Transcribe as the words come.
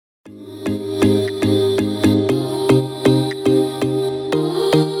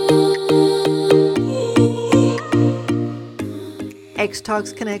X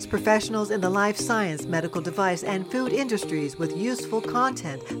Talks connects professionals in the life science, medical device, and food industries with useful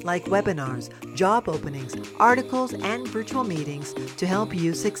content like webinars, job openings, articles, and virtual meetings to help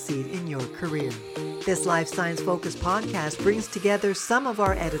you succeed in your career. This life science focused podcast brings together some of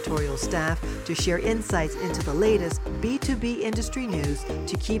our editorial staff to share insights into the latest B2B industry news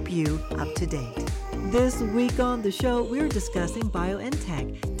to keep you up to date. This week on the show, we're discussing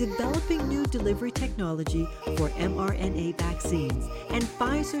BioNTech, developing new delivery technology for mRNA vaccines, and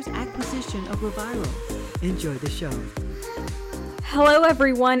Pfizer's acquisition of ReViral. Enjoy the show. Hello,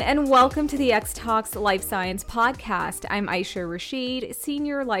 everyone, and welcome to the X Talks Life Science Podcast. I'm Aisha Rashid,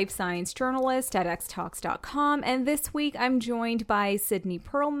 Senior Life Science Journalist at xtalks.com, and this week I'm joined by Sydney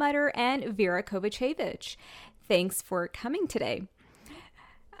Perlmutter and Vera Kovacevic. Thanks for coming today.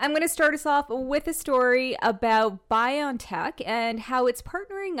 I'm going to start us off with a story about BioNTech and how it's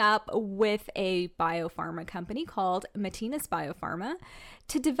partnering up with a biopharma company called Matinas Biopharma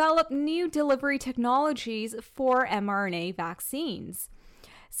to develop new delivery technologies for mRNA vaccines.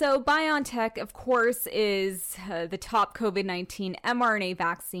 So BioNTech, of course, is the top COVID-19 mRNA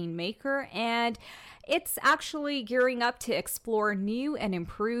vaccine maker, and it's actually gearing up to explore new and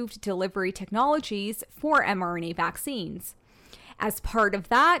improved delivery technologies for mRNA vaccines. As part of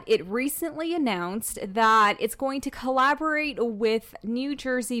that, it recently announced that it's going to collaborate with New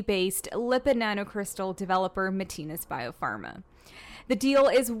Jersey-based lipid nanocrystal developer Matinas Biopharma. The deal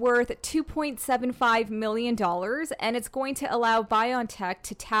is worth $2.75 million, and it's going to allow BioNTech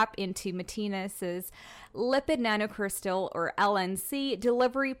to tap into Matinas' lipid nanocrystal, or LNC,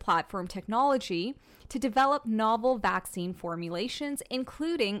 delivery platform technology to develop novel vaccine formulations,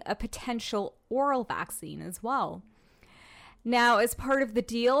 including a potential oral vaccine as well. Now, as part of the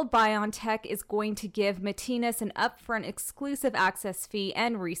deal, BioNTech is going to give Matinas an upfront exclusive access fee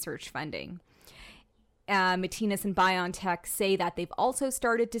and research funding. Matinas and BioNTech say that they've also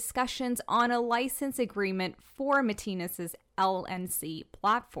started discussions on a license agreement for Matinas' LNC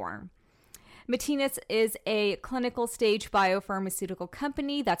platform. Matinas is a clinical stage biopharmaceutical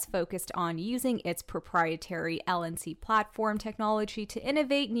company that's focused on using its proprietary LNC platform technology to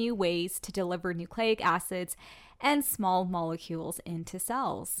innovate new ways to deliver nucleic acids and small molecules into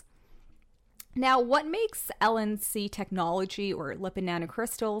cells. Now, what makes LNC technology, or lipid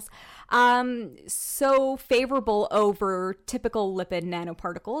nanocrystals, so favorable over typical lipid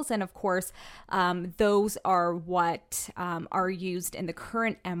nanoparticles? And of course, those are what are used in the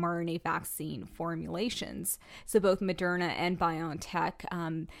current mRNA vaccine formulations. So both Moderna and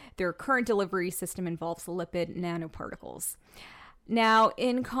BioNTech, their current delivery system involves lipid nanoparticles. Now,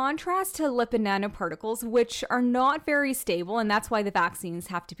 in contrast to lipid nanoparticles, which are not very stable, and that's why the vaccines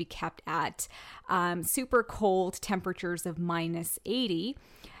have to be kept at super cold temperatures of -80.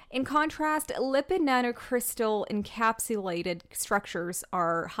 In contrast, lipid nanocrystal encapsulated structures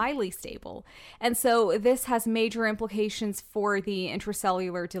are highly stable. And so this has major implications for the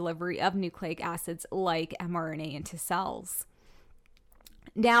intracellular delivery of nucleic acids like mRNA into cells.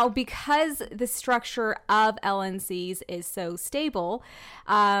 Now, because the structure of LNCs is so stable,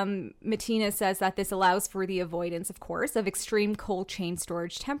 Matinas says that this allows for the avoidance, of course, of extreme cold chain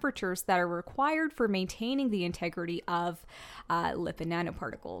storage temperatures that are required for maintaining the integrity of lipid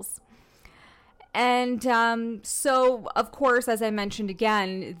nanoparticles. And so, of course, as I mentioned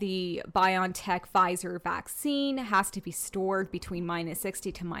again, the BioNTech Pfizer vaccine has to be stored between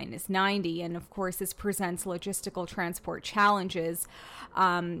 -60 to -90. And of course, this presents logistical transport challenges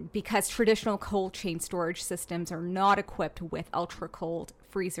because traditional cold chain storage systems are not equipped with ultra cold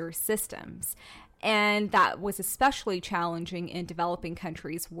freezer systems. And that was especially challenging in developing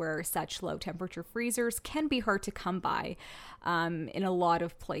countries where such low temperature freezers can be hard to come by in a lot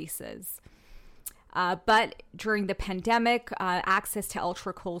of places. But during the pandemic, access to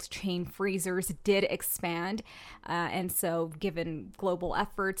ultra cold chain freezers did expand. And so given global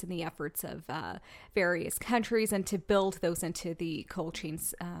efforts and the efforts of various countries, and to build those into the cold chain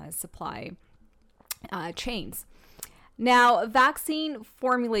supply chains. Now, vaccine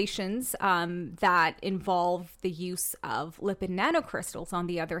formulations that involve the use of lipid nanocrystals, on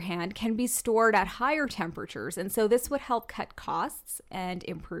the other hand, can be stored at higher temperatures. And so this would help cut costs and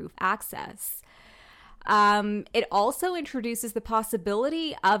improve access. It also introduces the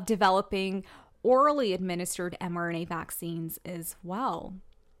possibility of developing orally administered mRNA vaccines as well.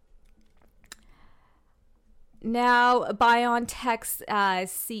 Now, BioNTech's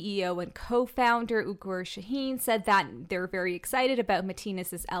CEO and co-founder Ugur Sahin said that they're very excited about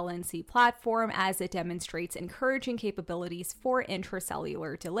Matinas' LNC platform as it demonstrates encouraging capabilities for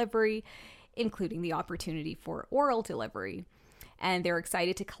intracellular delivery, including the opportunity for oral delivery. and they're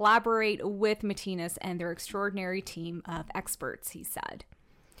excited to collaborate with Matinas and their extraordinary team of experts, he said.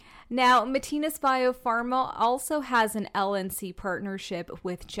 Now, Matinas BioPharma also has an LNC partnership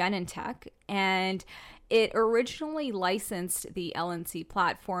with Genentech, and it originally licensed the LNC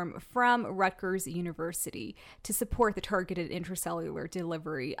platform from Rutgers University to support the targeted intracellular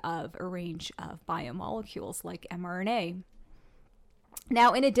delivery of a range of biomolecules like mRNA.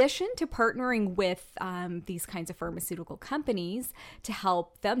 Now, in addition to partnering with these kinds of pharmaceutical companies to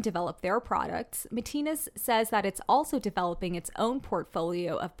help them develop their products, Matinas says that it's also developing its own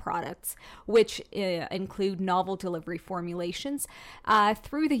portfolio of products, which include novel delivery formulations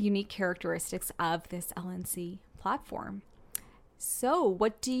through the unique characteristics of this LNC platform. So,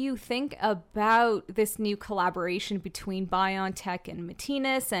 what do you think about this new collaboration between BioNTech and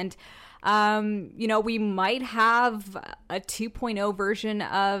Matinas? And we might have a 2.0 version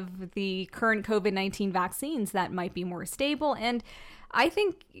of the current COVID-19 vaccines that might be more stable. And I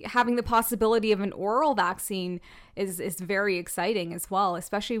think having the possibility of an oral vaccine is very exciting as well,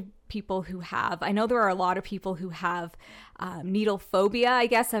 especially people who have, I know there are a lot of people who have needle phobia, I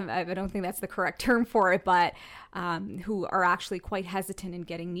guess. I don't think that's the correct term for it, but who are actually quite hesitant in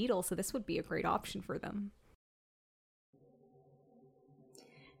getting needles. So this would be a great option for them.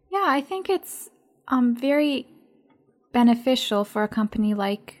 Yeah, I think it's very beneficial for a company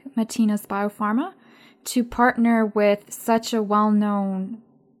like Matinas BioPharma to partner with such a well-known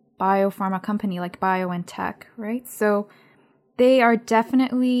biopharma company like BioNTech, right? So they are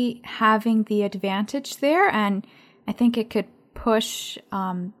definitely having the advantage there, and I think it could push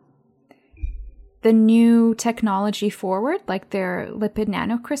the new technology forward, like their lipid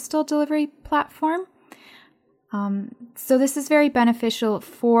nanocrystal delivery platform. So this is very beneficial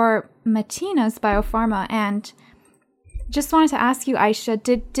for Matinas BioPharma. And just wanted to ask you, Aisha,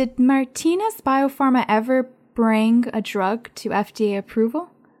 did Matinas BioPharma ever bring a drug to FDA approval?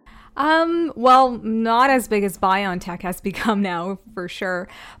 Well, not as big as BioNTech has become now, for sure.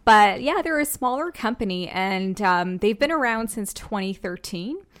 But yeah, they're a smaller company, and they've been around since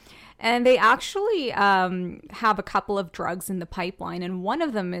 2013. And they actually have a couple of drugs in the pipeline, and one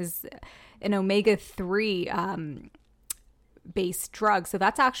of them is an omega-3 based drug. So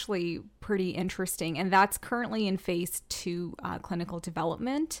that's actually pretty interesting. And that's currently in phase 2 clinical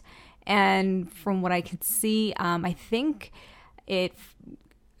development. And from what I can see, I think it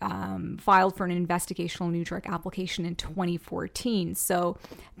filed for an investigational new drug application in 2014. So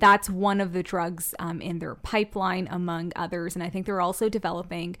that's one of the drugs in their pipeline, among others. And I think they're also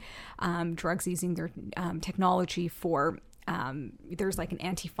developing drugs using their technology for there's like an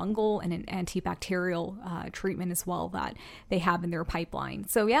antifungal and an antibacterial treatment as well that they have in their pipeline.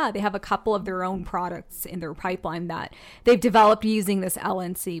 So yeah, they have a couple of their own products in their pipeline that they've developed using this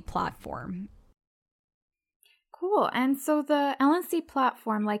LNC platform. Cool. And so the LNC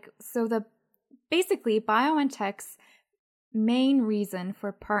platform, basically BioNTech's main reason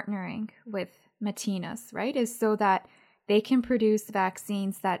for partnering with Matinas, right, is so that they can produce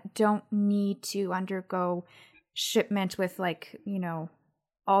vaccines that don't need to undergo shipment with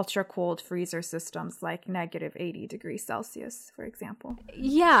ultra cold freezer systems like negative 80 degrees Celsius, for example.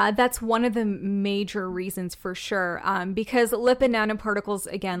 Yeah, that's one of the major reasons for sure. Because lipid nanoparticles,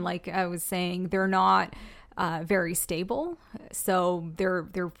 again, like I was saying, they're not very stable. So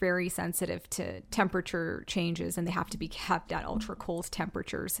they're very sensitive to temperature changes, and they have to be kept at ultra cold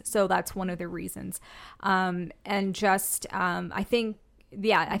temperatures. So that's one of the reasons. I think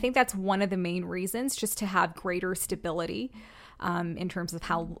that's one of the main reasons, just to have greater stability in terms of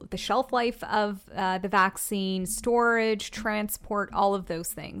how the shelf life of the vaccine, storage, transport, all of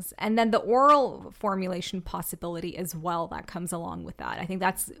those things. And then the oral formulation possibility as well that comes along with that. I think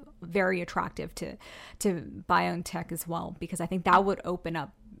that's very attractive to BioNTech as well, because I think that would open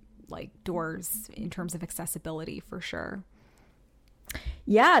up doors in terms of accessibility for sure.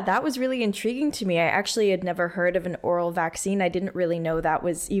 Yeah, that was really intriguing to me. I actually had never heard of an oral vaccine. I didn't really know that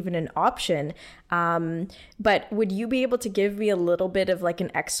was even an option. But would you be able to give me a little bit of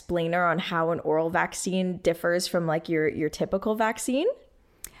an explainer on how an oral vaccine differs from your typical vaccine?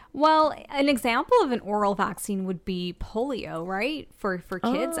 Well, an example of an oral vaccine would be polio, right? For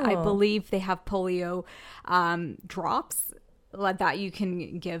kids, I believe they have polio drops that you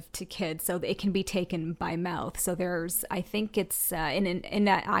can give to kids, so it can be taken by mouth. So there's, I think it's an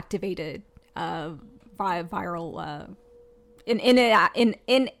inactivated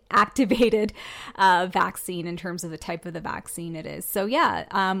inactivated vaccine in terms of the type of the vaccine it is. So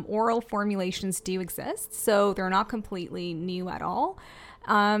yeah, oral formulations do exist, so they're not completely new at all.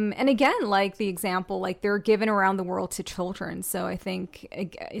 And again, the example, they're given around the world to children. So I think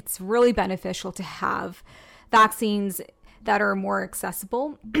it's really beneficial to have vaccines that are more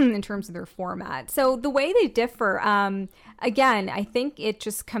accessible in terms of their format. So the way they differ, again, I think it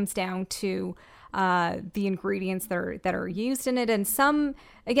just comes down to the ingredients that are used in it, and some,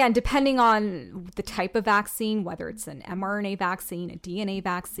 again, depending on the type of vaccine, whether it's an mRNA vaccine, a DNA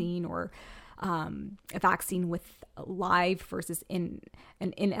vaccine, or a vaccine with live versus an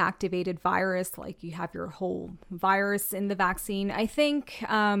inactivated virus, like you have your whole virus in the vaccine. I think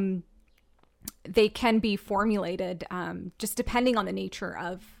they can be formulated just depending on the nature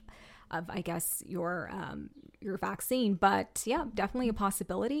of I guess your vaccine, but yeah, definitely a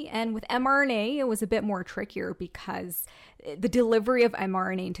possibility. And with mRNA, it was a bit more trickier because the delivery of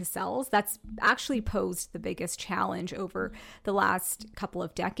mRNA into cells, that's actually posed the biggest challenge over the last couple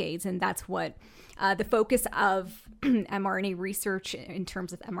of decades. And that's what the focus of mRNA research in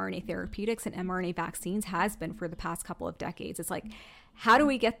terms of mRNA therapeutics and mRNA vaccines has been for the past couple of decades. It's like, how do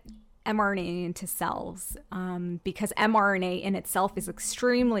we get mRNA into cells, because mRNA in itself is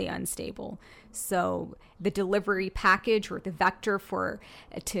extremely unstable. So the delivery package or the vector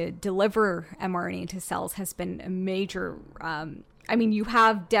to deliver mRNA into cells has been a major, you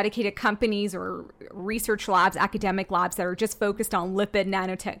have dedicated companies or research labs, academic labs that are just focused on lipid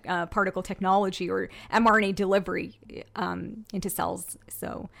nanoparticle technology or mRNA delivery into cells.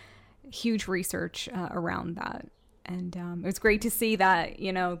 So huge research around that. And it was great to see that,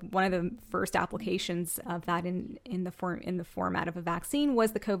 one of the first applications of that in the format of a vaccine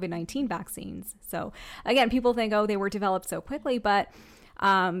was the COVID-19 vaccines. So again, people think, they were developed so quickly, but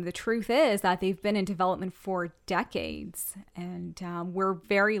the truth is that they've been in development for decades. And we're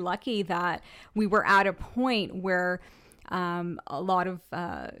very lucky that we were at a point where a lot of,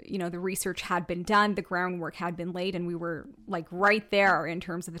 the research had been done, the groundwork had been laid, and we were like right there in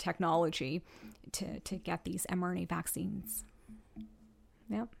terms of the technology to get these mRNA vaccines.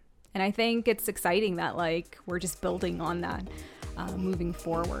 Yep. And I think it's exciting that we're just building on that moving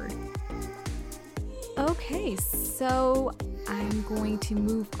forward. Okay, so I'm going to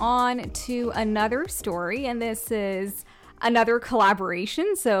move on to another story, and this is another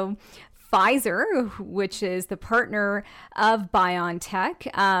collaboration. So Pfizer, which is the partner of BioNTech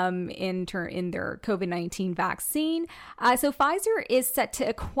in their COVID-19 vaccine. So Pfizer is set to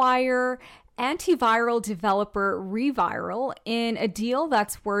acquire antiviral developer ReViral in a deal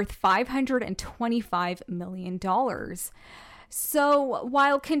that's worth $525 million. So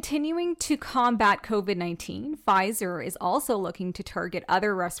while continuing to combat COVID-19, Pfizer is also looking to target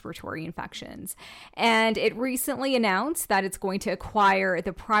other respiratory infections. And it recently announced that it's going to acquire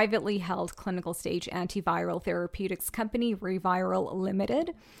the privately held clinical stage antiviral therapeutics company ReViral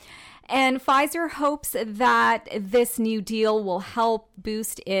Limited. And Pfizer hopes that this new deal will help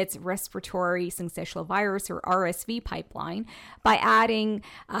boost its respiratory syncytial virus or RSV pipeline by adding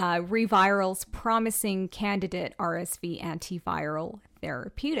ReViral's promising candidate RSV antiviral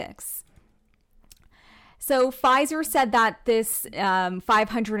therapeutics. So Pfizer said that this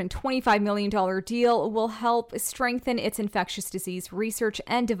 $525 million deal will help strengthen its infectious disease research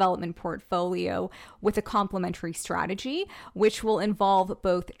and development portfolio with a complementary strategy, which will involve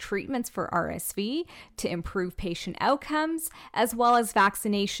both treatments for RSV to improve patient outcomes, as well as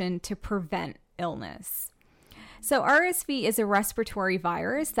vaccination to prevent illness. So RSV is a respiratory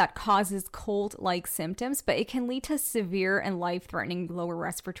virus that causes cold-like symptoms, but it can lead to severe and life-threatening lower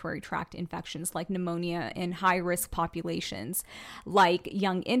respiratory tract infections like pneumonia in high-risk populations, like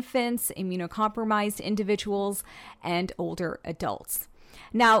young infants, immunocompromised individuals, and older adults.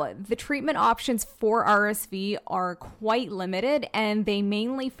 Now, the treatment options for RSV are quite limited, and they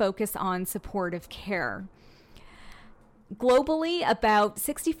mainly focus on supportive care. Globally, about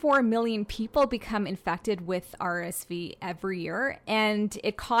 64 million people become infected with RSV every year, and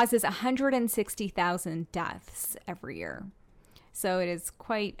it causes 160,000 deaths every year. So it is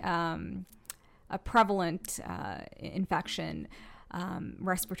quite a prevalent infection,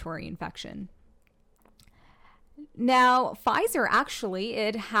 respiratory infection. Now, Pfizer actually,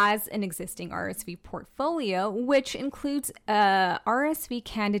 it has an existing RSV portfolio, which includes a RSV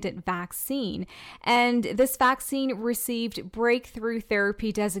candidate vaccine. And this vaccine received breakthrough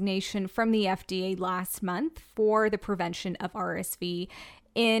therapy designation from the FDA last month for the prevention of RSV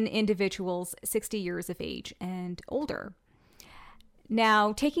in individuals 60 years of age and older.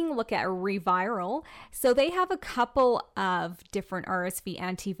 Now, taking a look at ReViral, so they have a couple of different RSV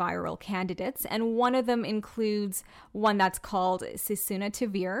antiviral candidates, and one of them includes one that's called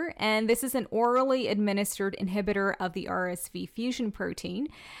Sisunatovir, and this is an orally administered inhibitor of the RSV fusion protein.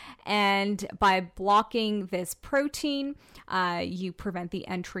 And by blocking this protein, you prevent the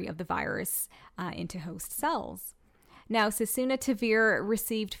entry of the virus into host cells. Now, sisunatovir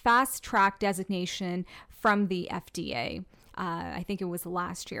received fast track designation from the FDA. I think it was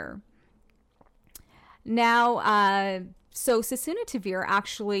last year. Now, so sisunatovir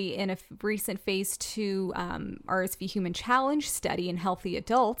actually in a recent phase 2 RSV human challenge study in healthy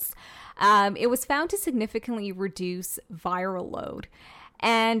adults, it was found to significantly reduce viral load.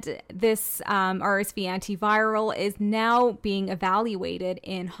 And this RSV antiviral is now being evaluated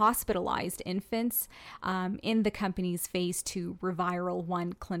in hospitalized infants in the company's phase 2 Reviral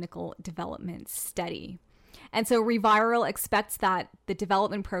 1 clinical development study. And so Reviral expects that the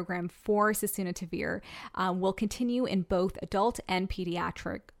development program for sisunatovir will continue in both adult and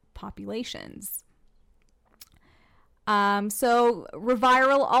pediatric populations. So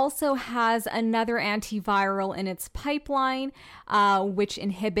Reviral also has another antiviral in its pipeline, which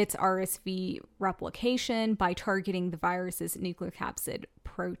inhibits RSV replication by targeting the virus's nucleocapsid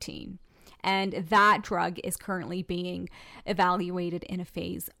protein. And that drug is currently being evaluated in a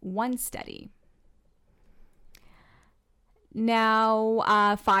phase 1 study. Now,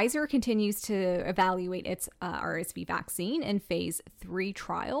 Pfizer continues to evaluate its RSV vaccine in phase 3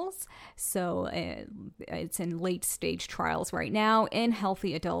 trials. So it's in late stage trials right now in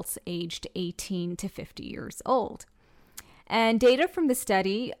healthy adults aged 18 to 50 years old. And data from the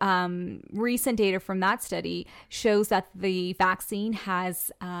study, recent data from that study, shows that the vaccine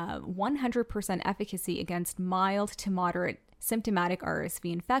has 100% efficacy against mild to moderate symptomatic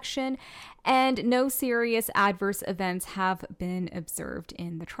RSV infection, and no serious adverse events have been observed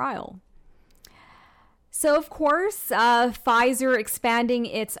in the trial. So, of course, Pfizer expanding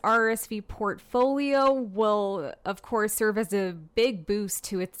its RSV portfolio will, of course, serve as a big boost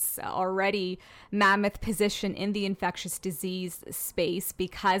to its already mammoth position in the infectious disease space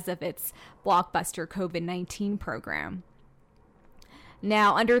because of its blockbuster COVID-19 program.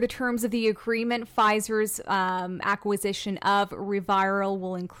 Now, under the terms of the agreement, Pfizer's acquisition of Reviral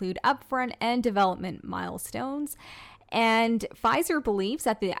will include upfront and development milestones. And Pfizer believes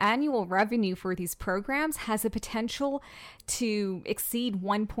that the annual revenue for these programs has the potential to exceed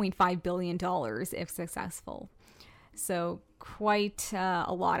 $1.5 billion if successful. So quite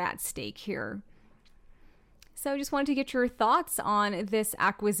a lot at stake here. So I just wanted to get your thoughts on this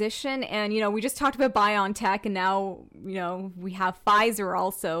acquisition. And, we just talked about BioNTech, and now, we have Pfizer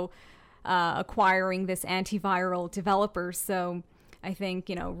also acquiring this antiviral developer. So I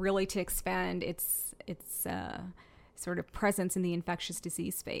think, really to expand its sort of presence in the infectious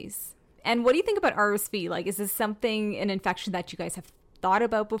disease space. And what do you think about RSV? Like, is this an infection that you guys have thought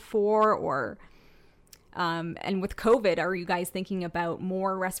about before, or and with COVID, are you guys thinking about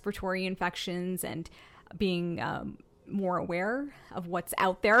more respiratory infections and being more aware of what's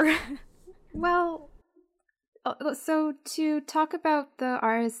out there? Well, so to talk about the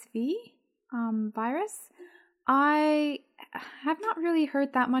RSV virus, I have not really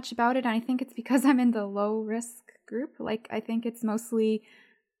heard that much about it, and I think it's because I'm in the low risk group. Like, I think it's mostly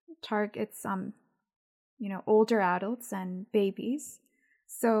targets older adults and babies.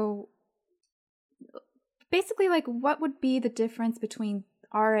 So basically, like, what would be the difference between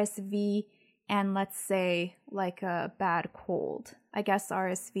RSV and, let's say, like a bad cold? I guess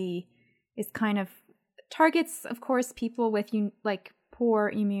RSV is kind of targets, of course, people with poor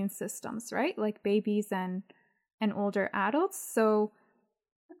immune systems, right? Like babies and older adults. So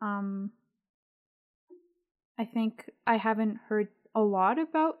I think I haven't heard a lot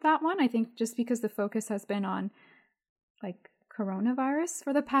about that one. I think just because the focus has been on like coronavirus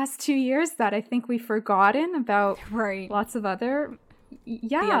for the past 2 years, that I think we've forgotten about lots of other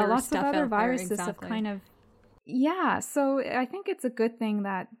lots of other viruses have kind of so I think it's a good thing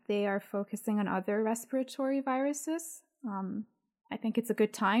that they are focusing on other respiratory viruses. I think it's a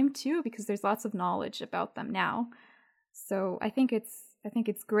good time too, because there's lots of knowledge about them now. So I think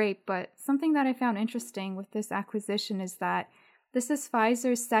it's great. But something that I found interesting with this acquisition is that this is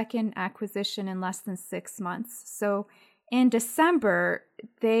Pfizer's second acquisition in less than 6 months. So in December,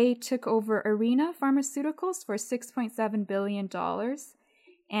 they took over Arena Pharmaceuticals for $6.7 billion.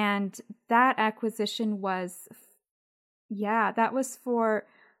 And that acquisition was, for,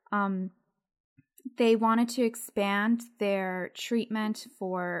 they wanted to expand their treatment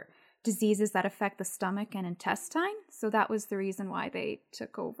for diseases that affect the stomach and intestine. So that was the reason why they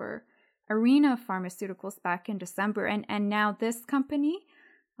took over Arena Pharmaceuticals back in December. And now this company,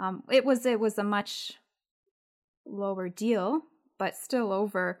 it was a much lower deal, but still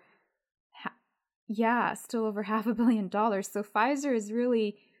over $500 million. So Pfizer is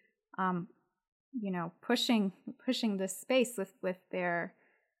really pushing this space with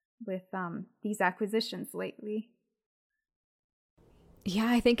these acquisitions lately. Yeah,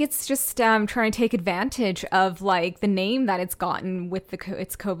 I think it's just trying to take advantage of like the name that it's gotten with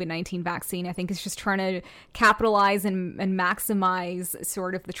its COVID-19 vaccine. I think it's just trying to capitalize and maximize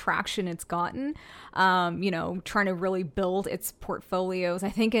sort of the traction it's gotten, trying to really build its portfolios, I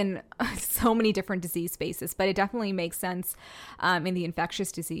think, in so many different disease spaces. But it definitely makes sense in the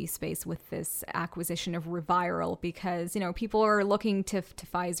infectious disease space with this acquisition of ReViral because, people are looking to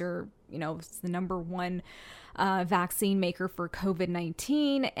Pfizer, it's the number one vaccine maker for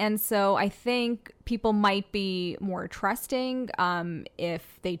COVID-19. And so I think people might be more trusting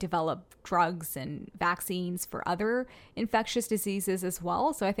if they develop drugs and vaccines for other infectious diseases as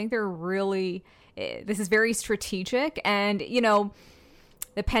well. So I think this is very strategic. And,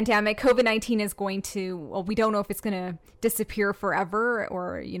 the pandemic, COVID-19 is going to, we don't know if it's going to disappear forever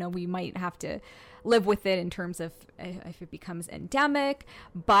or, we might have to live with it in terms of if it becomes endemic,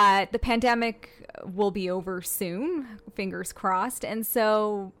 but the pandemic will be over soon, fingers crossed. And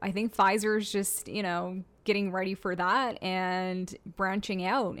so I think Pfizer's just, getting ready for that and branching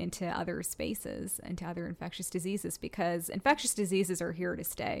out into other spaces, into other infectious diseases, because infectious diseases are here to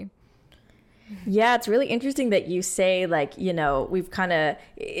stay. Yeah, it's really interesting that you say,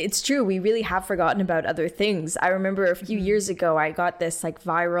 it's true. We really have forgotten about other things. I remember a few years ago, I got this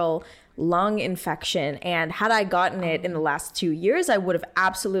viral lung infection. And had I gotten it in the last 2 years, I would have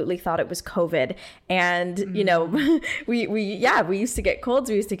absolutely thought it was COVID. And, we used to get colds.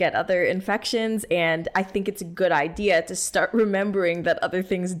 We used to get other infections. And I think it's a good idea to start remembering that other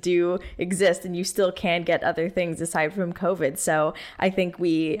things do exist and you still can get other things aside from COVID. So I think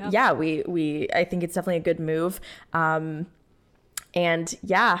I think it's definitely a good move. And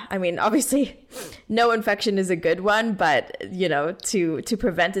obviously no infection is a good one, but, to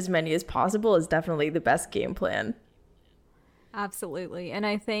prevent as many as possible is definitely the best game plan. Absolutely. And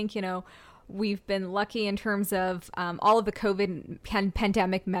I think, we've been lucky in terms of all of the COVID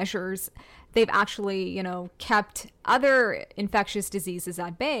pandemic measures. They've actually, kept other infectious diseases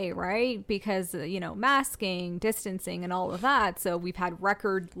at bay, right? Because, masking, distancing, and all of that. So we've had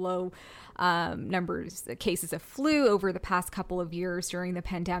record low cases of flu over the past couple of years during the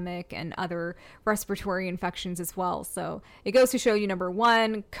pandemic and other respiratory infections as well. So it goes to show you, number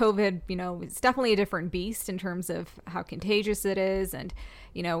one, COVID, it's definitely a different beast in terms of how contagious it is. And,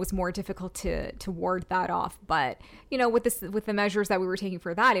 it was more difficult to ward that off. But, with the measures that we were taking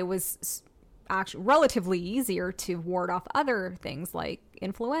for that, it was actually relatively easier to ward off other things like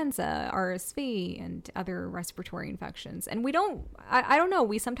influenza, RSV, and other respiratory infections. And I don't know,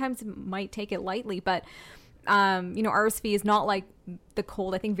 we sometimes might take it lightly, but, RSV is not like the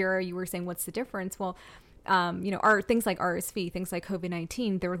cold. I think, Vera, you were saying, what's the difference? Well, things like RSV, things like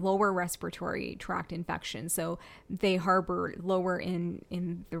COVID-19, they're lower respiratory tract infections. So they harbor lower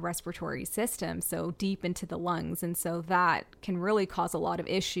in the respiratory system, so deep into the lungs. And so that can really cause a lot of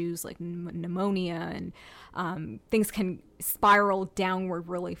issues like pneumonia, and things can spiral downward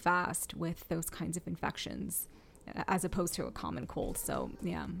really fast with those kinds of infections as opposed to a common cold. So,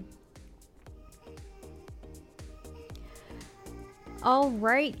 yeah. All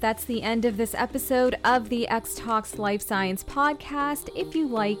right, that's the end of this episode of the X Talks Life Science podcast. If you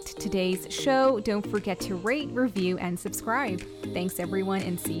liked today's show, don't forget to rate, review, and subscribe. Thanks, everyone,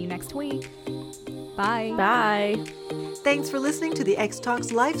 and see you next week. Bye. Bye. Thanks for listening to the X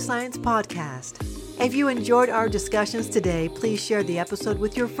Talks Life Science podcast. If you enjoyed our discussions today, please share the episode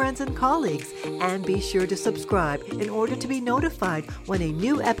with your friends and colleagues, and be sure to subscribe in order to be notified when a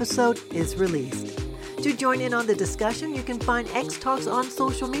new episode is released. To join in on the discussion, you can find X Talks on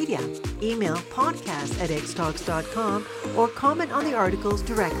social media. Email podcast@xtalks.com or comment on the articles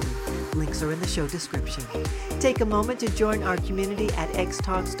directly. Links are in the show description. Take a moment to join our community at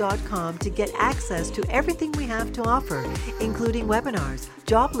xtalks.com to get access to everything we have to offer, including webinars,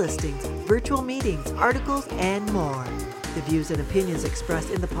 job listings, virtual meetings, articles, and more. The views and opinions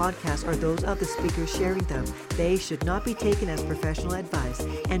expressed in the podcast are those of the speakers sharing them. They should not be taken as professional advice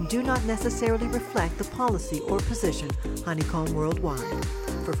and do not necessarily reflect the policy or position Honeycomb Worldwide.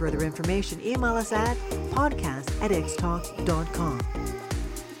 For further information, email us at podcast@xtalks.com.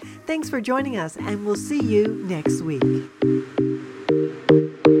 Thanks for joining us, and we'll see you next week.